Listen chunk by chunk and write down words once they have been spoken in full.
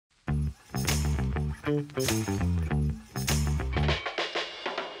Welcome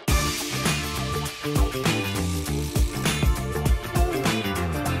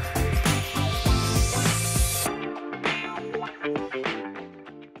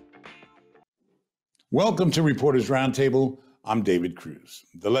to Reporters Roundtable. I'm David Cruz.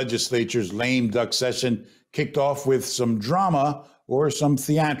 The legislature's lame duck session kicked off with some drama or some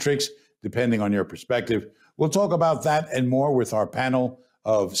theatrics, depending on your perspective. We'll talk about that and more with our panel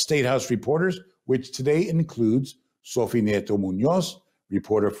of State House reporters, which today includes Sophie Nieto-Muñoz,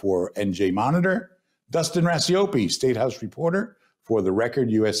 reporter for NJ Monitor, Dustin Racioppi, State House reporter for the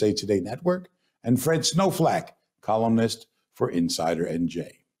Record USA Today Network, and Fred Snowflack, columnist for Insider NJ.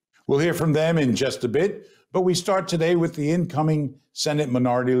 We'll hear from them in just a bit, but we start today with the incoming Senate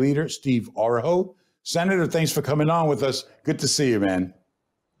Minority Leader, Steve Oroho. Senator, thanks for coming on with us. Good to see you, man.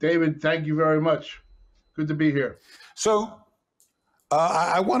 David, thank you very much. Good to be here. So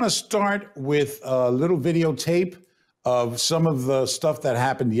I want to start with a little videotape of some of the stuff that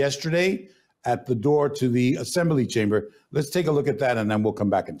happened yesterday at the door to the Assembly Chamber. Let's take a look at that, and then we'll come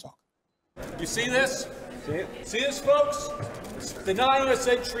back and talk. You see this? See this, folks? It's denying us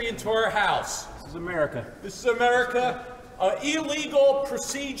entry into our house. This is America. This is America. Illegal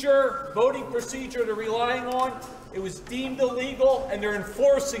procedure, voting procedure they're relying on. It was deemed illegal, and they're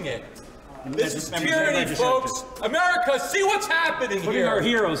enforcing it. This is tyranny, folks. America, see what's happening here. Putting our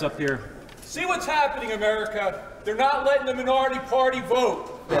heroes up here. See what's happening, America. They're not letting the minority party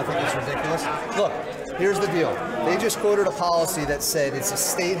vote. Yeah, I think it's ridiculous. Look, here's the deal. They just quoted a policy that said it's a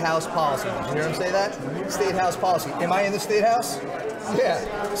State House policy. Did you hear them say that? State House policy. Am I in the State House?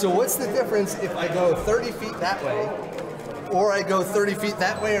 Yeah. So what's the difference if I go 30 feet that way or I go 30 feet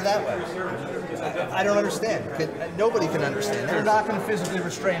that way or that way? I don't understand. Nobody can understand. They're not going to physically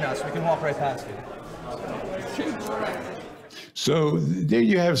restrain us. We can walk right past it. So there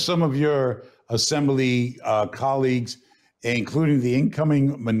you have some of your Assembly colleagues, including the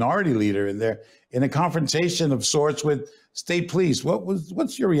incoming Minority Leader, in there in a confrontation of sorts with state police.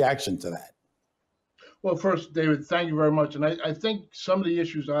 What's your reaction to that? Well, first, David, thank you very much. And I think some of the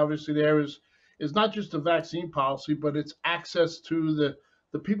issues, obviously, there is not just the vaccine policy, but it's access to the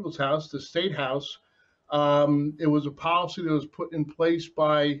People's House, the State House. It was a policy that was put in place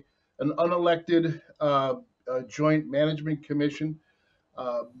by an unelected Joint Management Commission.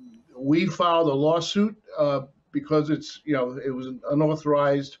 We filed a lawsuit because it was an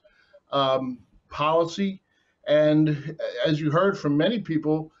unauthorized policy, and as you heard from many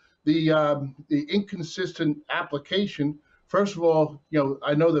people, the inconsistent application. First of all,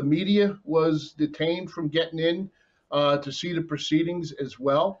 I know the media was detained from getting in to see the proceedings as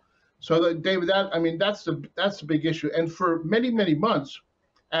well. So, David, that's the big issue. And for many months,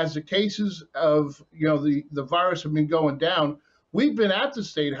 as the cases of the virus have been going down, we've been at the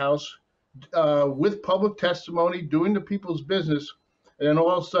State House with public testimony, doing the people's business, and then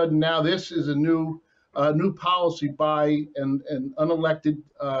all of a sudden now this is a new policy by an unelected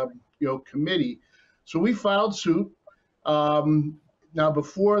committee. So we filed suit. Now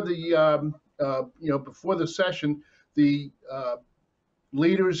before the before the session, the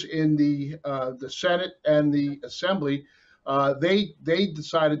leaders in the Senate and the Assembly they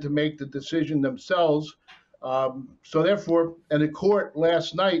decided to make the decision themselves. So therefore, and the court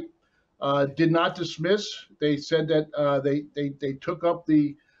last night did not dismiss. They said that they took up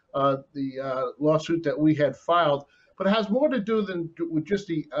the lawsuit that we had filed, but it has more to do with just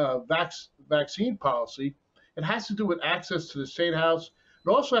the vaccine policy. It has to do with access to the State House. It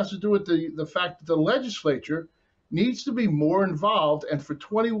also has to do with the fact that the legislature needs to be more involved. And for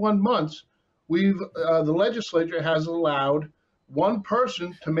 21 months, the legislature has allowed one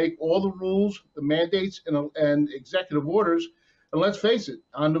person to make all the rules, the mandates, and executive orders. And let's face it,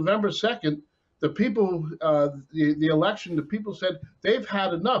 on November 2nd, the people, the election, the people said they've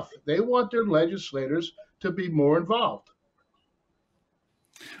had enough. They want their legislators to be more involved.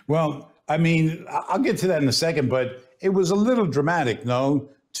 Well, I mean, I'll get to that in a second, but it was a little dramatic, no,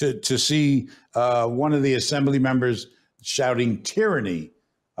 to see one of the Assembly members shouting tyranny.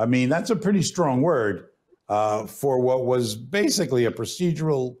 I mean, that's a pretty strong word for what was basically a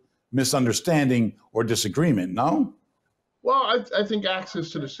procedural misunderstanding or disagreement, no? Well, I think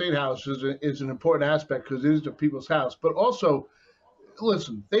access to the State House is an important aspect because it is the people's house. But also,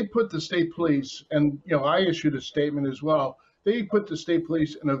 listen, they put the state police, and I issued a statement as well. They put the state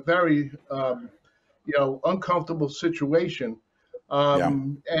police in a very, uncomfortable situation,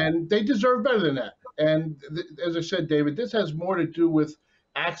 and they deserve better than that. And as I said, David, this has more to do with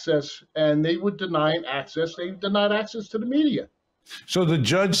access, and they would deny access. They denied access to the media. So the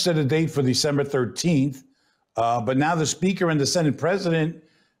judge set a date for December 13th. But now the Speaker and the Senate President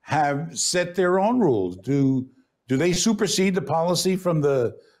have set their own rules. Do they supersede the policy from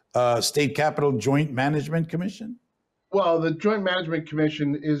the State Capitol Joint Management Commission? Well, the Joint Management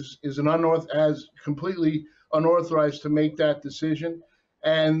Commission is completely unauthorized to make that decision.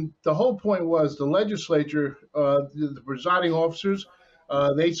 And the whole point was the legislature, the presiding officers,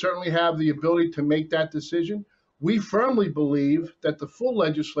 they certainly have the ability to make that decision. We firmly believe that the full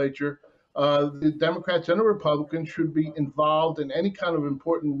legislature, the Democrats and the Republicans, should be involved in any kind of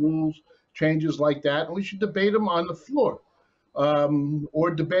important rules changes like that. And we should debate them on the floor or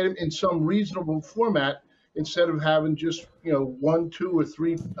debate them in some reasonable format instead of having just, 1, 2, or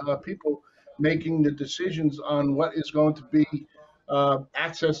 3 people making the decisions on what is going to be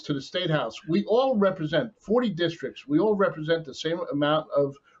access to the State House. We all represent 40 districts. We all represent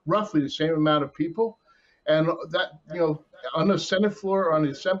roughly the same amount of people. And that, on the Senate floor or on the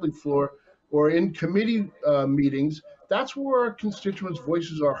Assembly floor or in committee meetings, that's where our constituents'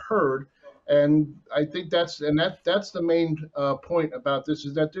 voices are heard. And I think that's the main point about this,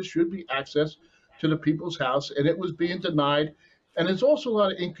 is that there should be access to the people's house, and it was being denied. And there's also a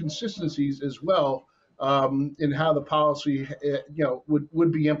lot of inconsistencies as well in how the policy,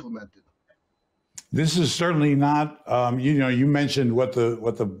 would be implemented. This is certainly not, you mentioned what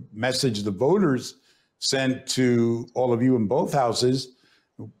the message the voters sent to all of you in both houses.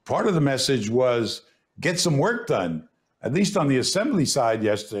 Part of the message was get some work done. At least on the Assembly side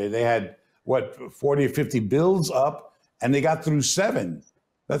yesterday, they had, 40 or 50 bills up, and they got through 7.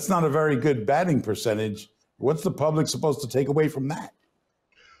 That's not a very good batting percentage. What's the public supposed to take away from that?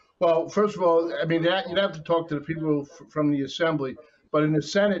 Well, first of all, I mean, you'd have to talk to the people from the Assembly. But in the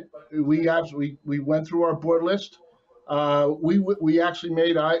Senate, we went through our board list. We actually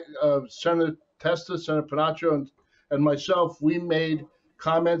made Senator Testa, Senator Panacho, and myself. We made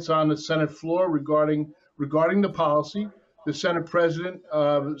comments on the Senate floor regarding the policy. The Senate President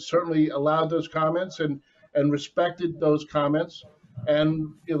certainly allowed those comments and respected those comments. And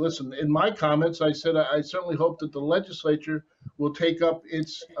listen, in my comments, I said I certainly hope that the legislature will take up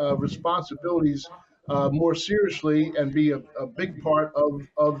its responsibilities more seriously and be a big part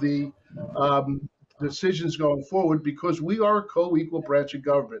of the decisions going forward, because we are a co-equal branch of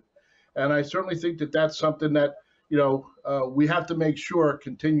government. And I certainly think that that's something that we have to make sure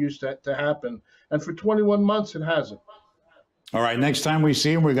continues to happen. And for 21 months, it hasn't. All right, next time we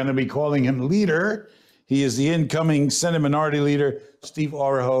see him, we're going to be calling him leader. He is the incoming Senate Minority Leader, Steve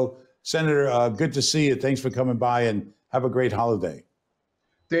Oroho. Senator, good to see you. Thanks for coming by, and have a great holiday.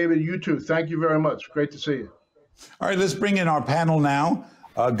 David, you too. Thank you very much. Great to see you. All right, let's bring in our panel now.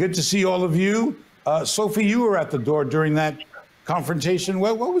 Good to see all of you. Sophie, you were at the door during that confrontation.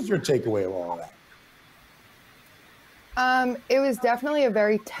 What was your takeaway of all of that? It was definitely a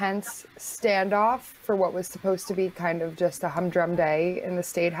very tense standoff for what was supposed to be kind of just a humdrum day in the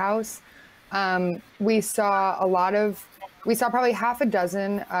State House. We saw probably half a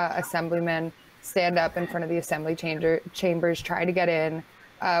dozen assemblymen stand up in front of the assembly chambers, try to get in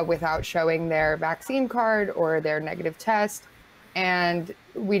without showing their vaccine card or their negative test. And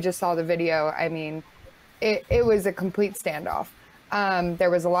we just saw the video. I mean, it was a complete standoff. There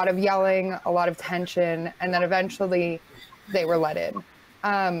was a lot of yelling, a lot of tension, and then eventually they were let in.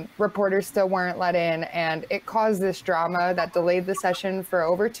 Reporters still weren't let in, and it caused this drama that delayed the session for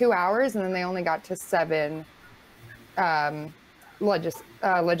over 2 hours, and then they only got to 7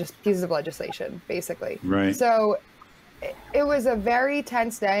 pieces of legislation, basically. Right. So it was a very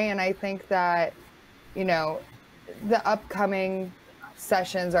tense day, and I think that, the upcoming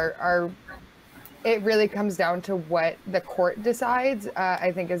sessions are it really comes down to what the court decides,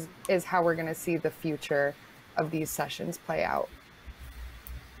 I think is how we're going to see the future of these sessions play out.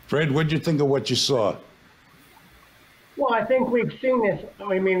 Fred, what did you think of what you saw? Well, I think we've seen this.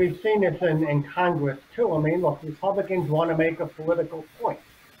 I mean, we've seen this in Congress, too. I mean, look, Republicans want to make a political point.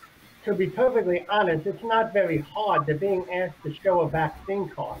 To be perfectly honest, it's not very hard. They're being asked to show a vaccine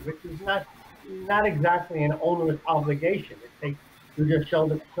card, which is not exactly an onerous obligation. You just show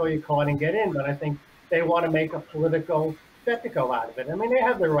your card and get in. But I think they want to make a political spectacle out of it. I mean, they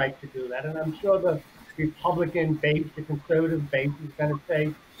have the right to do that. And I'm sure the Republican base, the conservative base is going to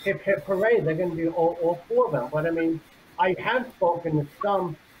say, hip, hip, hooray. They're going to be all for them. But I mean, I have spoken to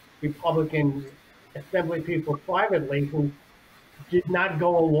some Republican Assembly people privately who did not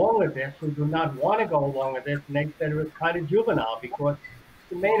go along with this, who do not want to go along with this, and they said it was kind of juvenile, because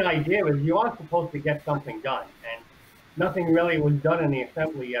the main idea is you are supposed to get something done, and nothing really was done in the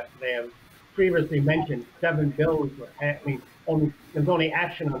Assembly yesterday. As previously mentioned, 7 bills. I mean, there's only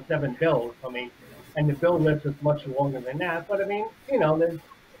action on 7 bills. I mean, and the bill list is much longer than that. But I mean,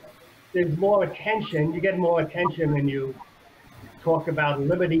 there's more attention. You get more attention when you talk about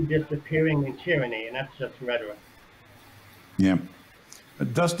liberty disappearing and tyranny, and that's just rhetoric. Yeah.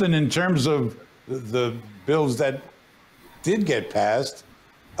 Dustin, in terms of the bills that did get passed,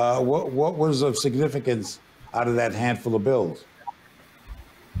 what was of significance out of that handful of bills?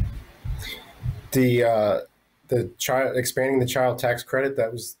 The child expanding the child tax credit,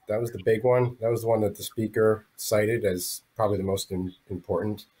 that was the big one. That was the one that the speaker cited as probably the most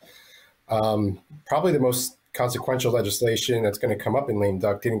important. Probably the most consequential legislation that's going to come up in lame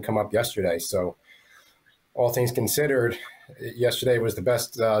duck didn't come up yesterday. So all things considered, yesterday was the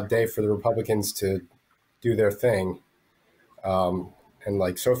best day for the Republicans to do their thing. And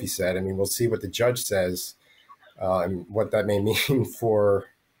like Sophie said, I mean, we'll see what the judge says and what that may mean for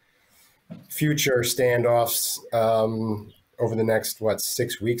future standoffs over the next,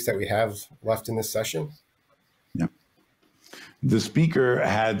 6 weeks that we have left in this session. Yeah. The speaker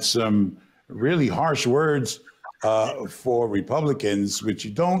had some really harsh words for Republicans, which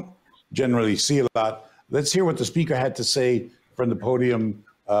you don't generally see a lot. Let's hear what the speaker had to say from the podium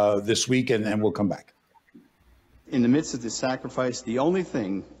this week, and we'll come back. In the midst of this sacrifice, the only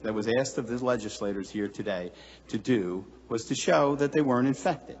thing that was asked of the legislators here today to do was to show that they weren't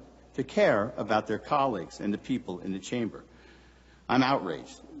infected, to care about their colleagues and the people in the chamber. I'm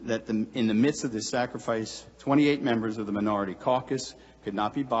outraged that in the midst of this sacrifice, 28 members of the minority caucus could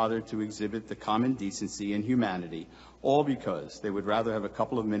not be bothered to exhibit the common decency and humanity, all because they would rather have a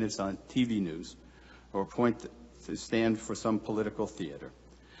couple of minutes on TV news or point to stand for some political theater.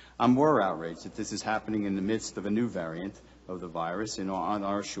 I'm more outraged that this is happening in the midst of a new variant of the virus on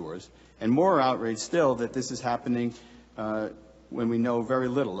our shores, and more outraged still that this is happening when we know very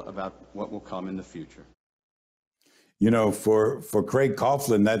little about what will come in the future. You know, for Craig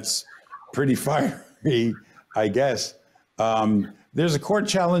Coughlin, that's pretty fiery, I guess. There's a court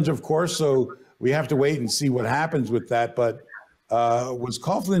challenge, of course, so we have to wait and see what happens with that. But was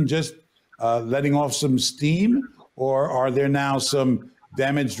Coughlin just letting off some steam, or are there now some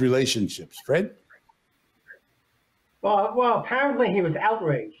damaged relationships? Fred? Well, apparently he was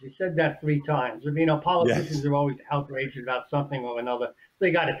outraged. He said that 3 times. I mean, politicians Yes. are always outraged about something or another. So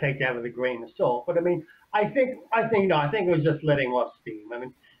you got to take that with a grain of salt. But I mean, I think it was just letting off steam. I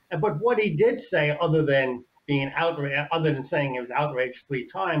mean, but what he did say, other than being outraged, other than saying he was outraged 3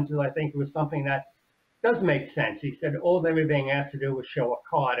 times, is I think it was something that does make sense. He said all they were being asked to do was show a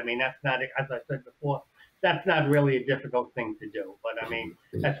card. I mean, that's not, as I said before, that's not really a difficult thing to do. But I mean,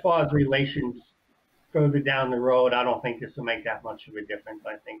 as far as relations further down the road, I don't think this will make that much of a difference.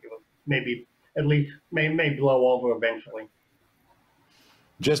 I think it will maybe at least may blow over eventually.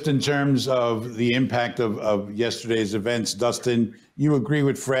 Just in terms of the impact of yesterday's events, Dustin, you agree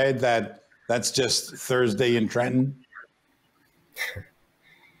with Fred that that's just Thursday in Trenton?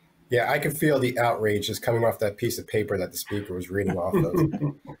 Yeah, I could feel the outrage just coming off that piece of paper that the speaker was reading off of.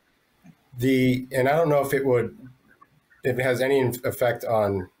 And I don't know if it has any effect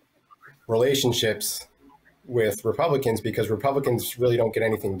on relationships with Republicans, because Republicans really don't get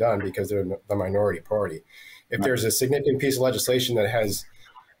anything done because they're the minority party. If there's a significant piece of legislation that has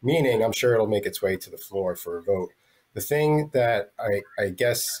meaning, I'm sure it'll make its way to the floor for a vote. The thing that I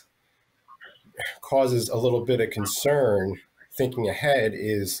guess causes a little bit of concern thinking ahead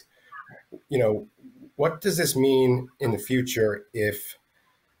is, you know, what does this mean in the future if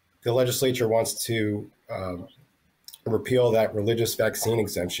the legislature wants to repeal that religious vaccine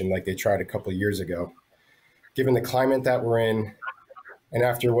exemption like they tried a couple of years ago? Given the climate that we're in, and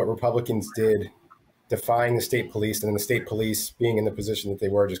after what Republicans did, defying the state police, and then the state police being in the position that they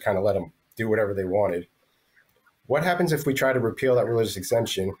were, just kind of let them do whatever they wanted. What happens if we try to repeal that religious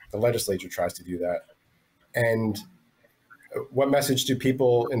exemption? The legislature tries to do that. And what message do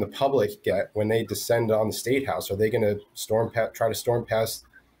people in the public get when they descend on the State House? Are they going to try to storm past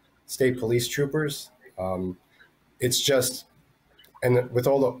state police troopers? It's just, and with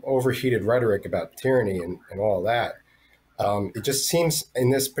all the overheated rhetoric about tyranny and all that, it just seems in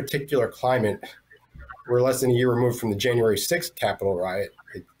this particular climate, we're less than a year removed from the January 6th Capitol riot.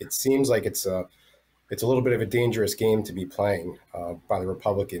 It seems like it's a little bit of a dangerous game to be playing by the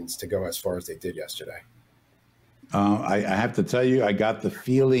Republicans to go as far as they did yesterday. I have to tell you, I got the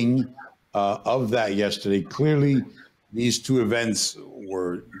feeling of that yesterday. Clearly, these two events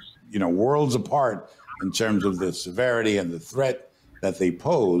were, you know, worlds apart in terms of the severity and the threat that they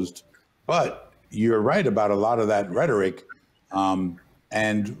posed. But you're right about a lot of that rhetoric.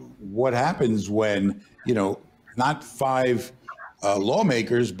 And what happens when, you know, not 5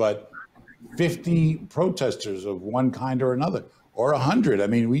 lawmakers, but 50 protesters of one kind or another, or 100. I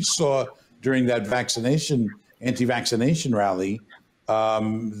mean, we saw during that anti-vaccination rally,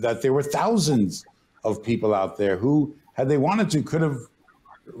 that there were thousands of people out there who had they wanted to, could have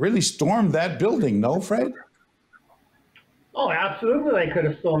really stormed that building, no, Fred? Oh, absolutely, they could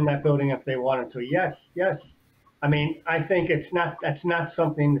have stormed that building if they wanted to. Yes, yes. I mean, I think that's not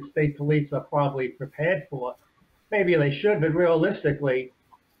something the state police are probably prepared for. Maybe they should, but realistically,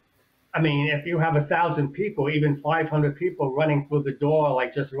 I mean, if you have 1,000 people, even 500 people running through the door,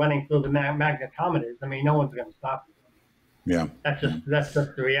 like just running through the magnetometers, I mean, no one's going to stop you. Yeah. That's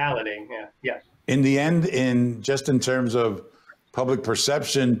just the reality. Yeah. Yes. In the end, in terms of public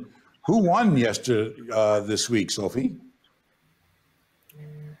perception, who won this week, Sophie?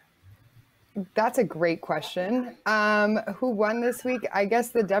 That's a great question. Who won this week? I guess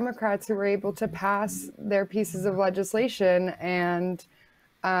the Democrats, who were able to pass their pieces of legislation and,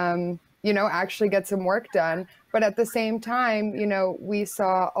 actually get some work done. But at the same time, we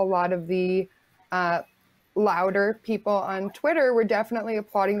saw a lot of the louder people on Twitter were definitely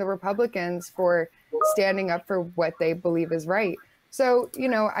applauding the Republicans for standing up for what they believe is right. So,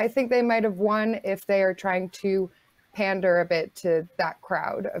 I think they might have won if they are trying to pander a bit to that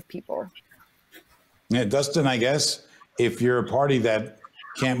crowd of people. Yeah, Dustin, I guess if you're a party that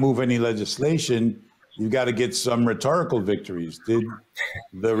can't move any legislation, you've got to get some rhetorical victories. Did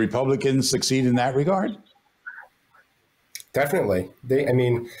the Republicans succeed in that regard? Definitely.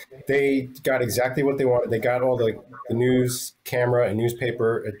 They got exactly what they wanted. They got all the news camera and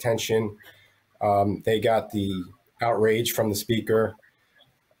newspaper attention. They got the outrage from the speaker.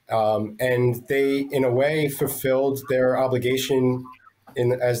 And they, in a way, fulfilled their obligation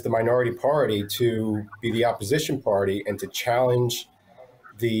as the minority party to be the opposition party and to challenge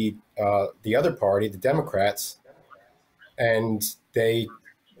the other party, the Democrats. And they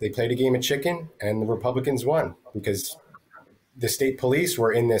played a game of chicken, and the Republicans won because the state police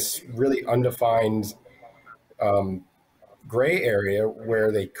were in this really undefined gray area where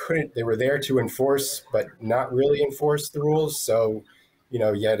they were there to enforce, but not really enforce the rules. So,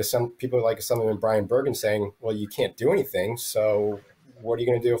 you had some people like someone Brian Bergen saying, well, you can't do anything. So what are you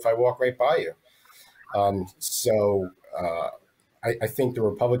going to do if I walk right by you? I think the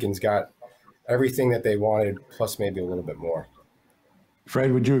Republicans got everything that they wanted, plus maybe a little bit more.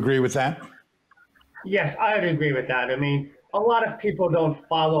 Fred, would you agree with that? Yes, I would agree with that. I mean, a lot of people don't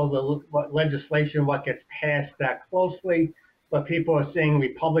follow what legislation, what gets passed that closely, but people are seeing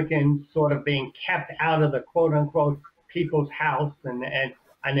Republicans sort of being kept out of the quote unquote people's house, and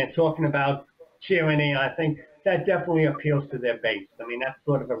they're talking about tyranny. I think that definitely appeals to their base. I mean, that's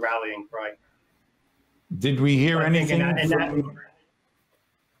sort of a rallying cry. Did we hear anything?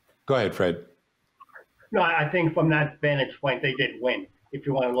 Go ahead, Fred. No, I think from that vantage point, they did win, if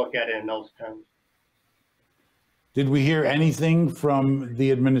you want to look at it in those terms. Did we hear anything from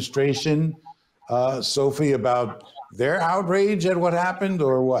the administration, Sophie, about their outrage at what happened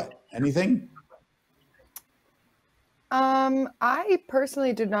or what? Anything? I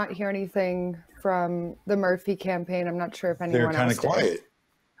personally did not hear anything from the Murphy campaign. I'm not sure if anyone else did. They're kind of quiet.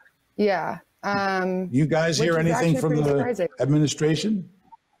 Yeah. You guys hear anything from the administration?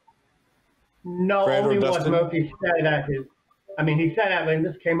 No, Fred only what Dustin? Murphy said at his, he said that when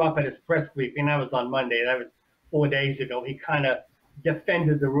this came up at his press briefing, that was on Monday, that was 4 days ago. He kind of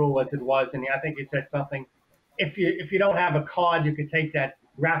defended the rule as it was, and I think he said something, if you don't have a card, you could take that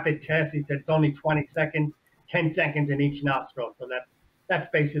rapid test. He said it's only 20 seconds, 10 seconds in each nostril. So that's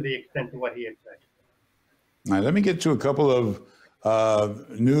basically the extent of what he had said. All right, let me get to a couple of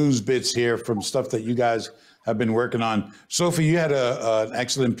news bits here from stuff that you guys have been working on. Sophie, you had an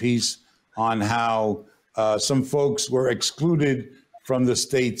excellent piece on how some folks were excluded from the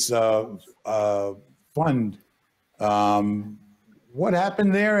state's fund. What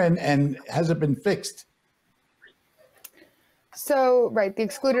happened there, and has it been fixed? So, right, the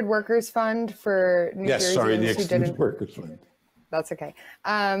Excluded Workers Fund for New Jerseyans the who Excluded Workers Fund. That's okay.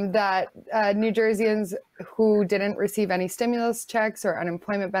 That New Jerseyans who didn't receive any stimulus checks or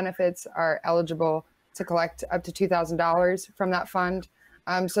unemployment benefits are eligible to collect up to $2,000 from that fund.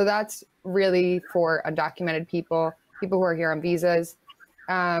 So that's really for undocumented people who are here on visas,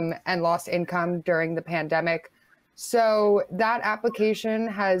 and lost income during the pandemic. So that application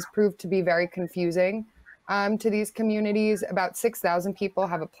has proved to be very confusing to these communities. About 6,000 people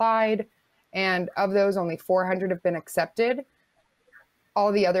have applied, and of those, only 400 have been accepted.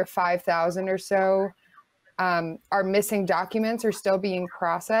 All the other 5,000 or so are missing documents or still being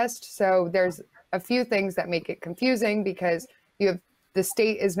processed. So there's a few things that make it confusing because the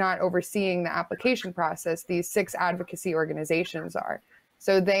state is not overseeing the application process. These 6 advocacy organizations are.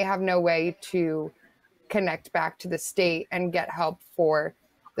 So they have no way to connect back to the state and get help for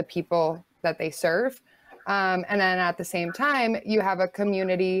the people that they serve. And then at the same time, you have a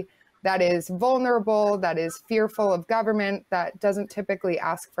community that is vulnerable, that is fearful of government, that doesn't typically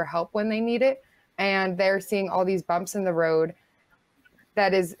ask for help when they need it. And they're seeing all these bumps in the road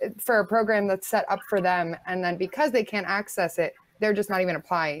that is for a program that's set up for them. And then because they can't access it, they're just not even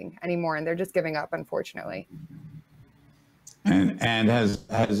applying anymore. And they're just giving up, unfortunately. And has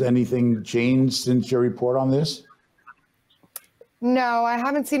anything changed since your report on this? No, I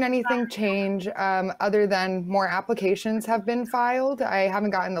haven't seen anything change other than more applications have been filed. I haven't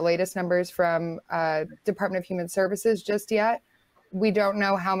gotten the latest numbers from Department of Human Services just yet. We don't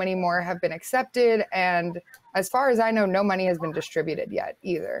know how many more have been accepted. And as far as I know, no money has been distributed yet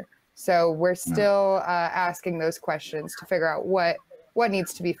either. So we're still asking those questions to figure out what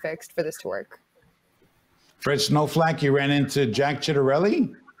needs to be fixed for this to work. Fred Snowflack, you ran into Jack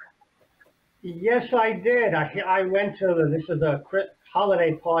Ciattarelli? Yes, I did. I went to this is a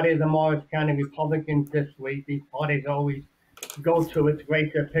holiday party of the Morris County Republicans this week. These parties always go to. It's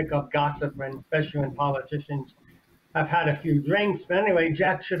great to pick up gossip, and especially when politicians have had a few drinks. But anyway,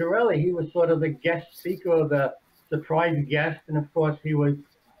 Jack Ciattarelli, he was sort of the guest speaker, of the surprise guest, and of course he was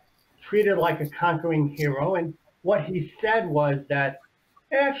treated like a conquering hero. And what he said was that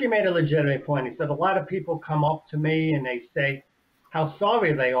he actually made a legitimate point. He said, a lot of people come up to me and they say how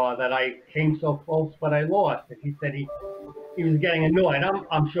sorry they are that I came so close, but I lost. And he said he was getting annoyed.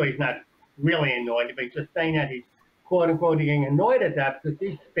 I'm sure he's not really annoyed, but he's just saying that he's quote unquote getting annoyed at that because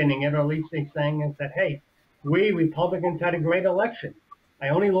he's spinning it, or at least he's saying that, hey, we Republicans had a great election. I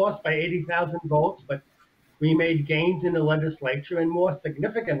only lost by 80,000 votes, but we made gains in the legislature, and more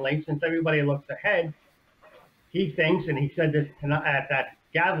significantly, since everybody looks ahead, he thinks, and he said this at that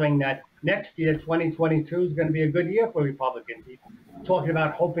gathering, that next year, 2022, is going to be a good year for Republicans. He's talking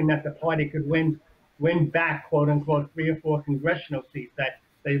about hoping that the party could win back, quote unquote, 3 or 4 congressional seats that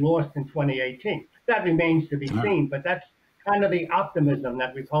they lost in 2018. That remains to be seen, but that's kind of the optimism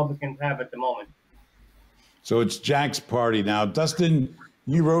that Republicans have at the moment. So it's Jack's party now. Dustin,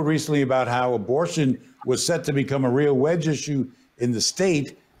 you wrote recently about how abortion was set to become a real wedge issue in the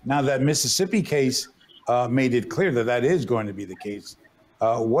state. Now that Mississippi case made it clear that that is going to be the case.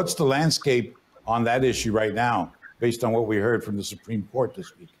 What's the landscape on that issue right now, based on what we heard from the Supreme Court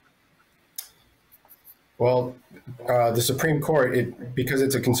this week? Well, the Supreme Court, because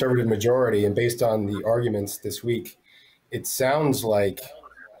it's a conservative majority, and based on the arguments this week, it sounds like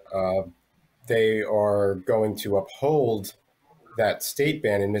they are going to uphold that state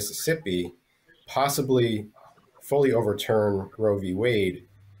ban in Mississippi, possibly fully overturn Roe v. Wade,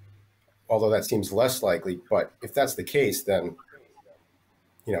 although that seems less likely. But if that's the case, then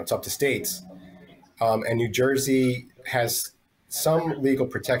it's up to states. And New Jersey has some legal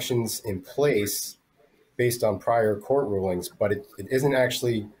protections in place based on prior court rulings, but it isn't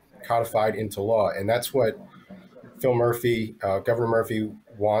actually codified into law. And that's what Phil Murphy, Governor Murphy,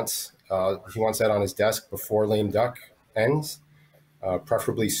 wants. He wants that on his desk before lame duck ends,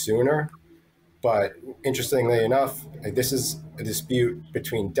 preferably sooner. But interestingly enough, this is a dispute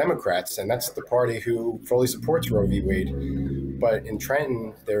between Democrats, and that's the party who fully supports Roe v. Wade. But in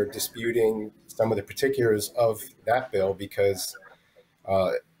Trenton, they're disputing some of the particulars of that bill because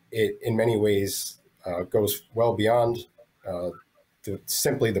it, in many ways, goes well beyond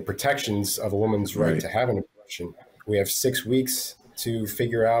simply the protections of a woman's right to have an abortion. We have 6 weeks to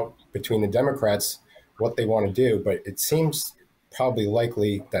figure out between the Democrats what they want to do, but it seems probably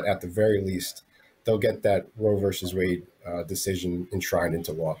likely that at the very least, they'll get that Roe versus Wade decision enshrined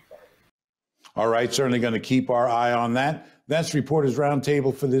into law. All right, certainly going to keep our eye on that. That's Reporters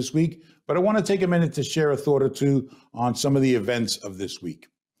Roundtable for this week, but I want to take a minute to share a thought or two on some of the events of this week.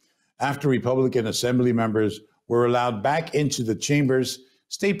 After Republican Assembly members were allowed back into the chambers,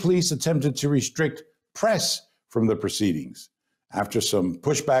 state police attempted to restrict press from the proceedings. After some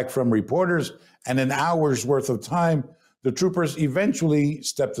pushback from reporters and an hour's worth of time, the troopers eventually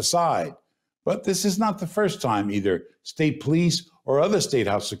stepped aside. But this is not the first time either state police or other state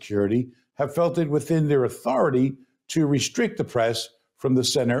house security have felt it within their authority to restrict the press from the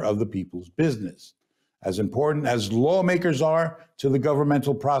center of the people's business. As important as lawmakers are to the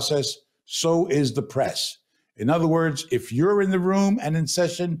governmental process, so is the press. In other words, if you're in the room and in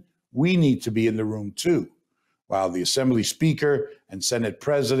session, we need to be in the room too. While the Assembly Speaker and Senate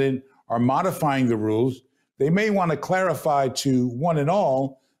President are modifying the rules, they may want to clarify to one and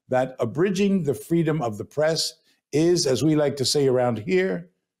all that abridging the freedom of the press is, as we like to say around here,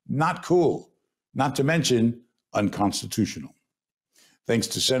 not cool, not to mention unconstitutional. Thanks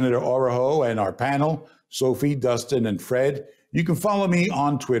to Senator Oroho and our panel, Sophie, Dustin, and Fred. You can follow me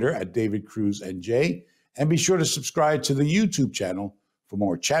on Twitter at David Cruz NJ, and be sure to subscribe to the YouTube channel for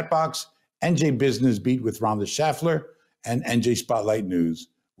more Chatbox, NJ Business Beat with Rhonda Schaffler, and NJ Spotlight News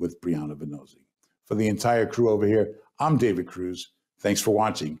with Brianna Venozzi. For the entire crew over here, I'm David Cruz. Thanks for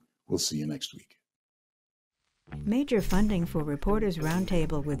watching. We'll see you next week. Major funding for Reporters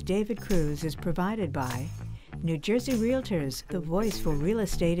Roundtable with David Cruz is provided by New Jersey Realtors, the voice for real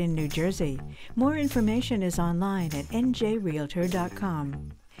estate in New Jersey. More information is online at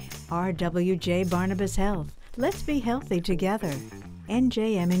njrealtor.com. RWJ Barnabas Health. Let's be healthy together.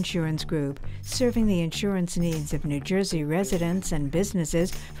 NJM Insurance Group, serving the insurance needs of New Jersey residents and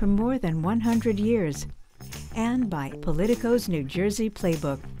businesses for more than 100 years. And by Politico's New Jersey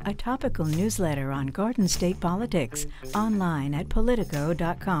Playbook, a topical newsletter on Garden State politics, online at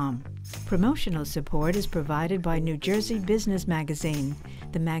politico.com. Promotional support is provided by New Jersey Business Magazine,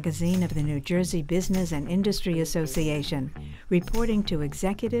 the magazine of the New Jersey Business and Industry Association, reporting to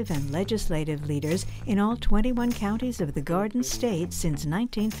executive and legislative leaders in all 21 counties of the Garden State since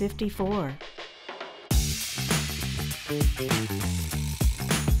 1954.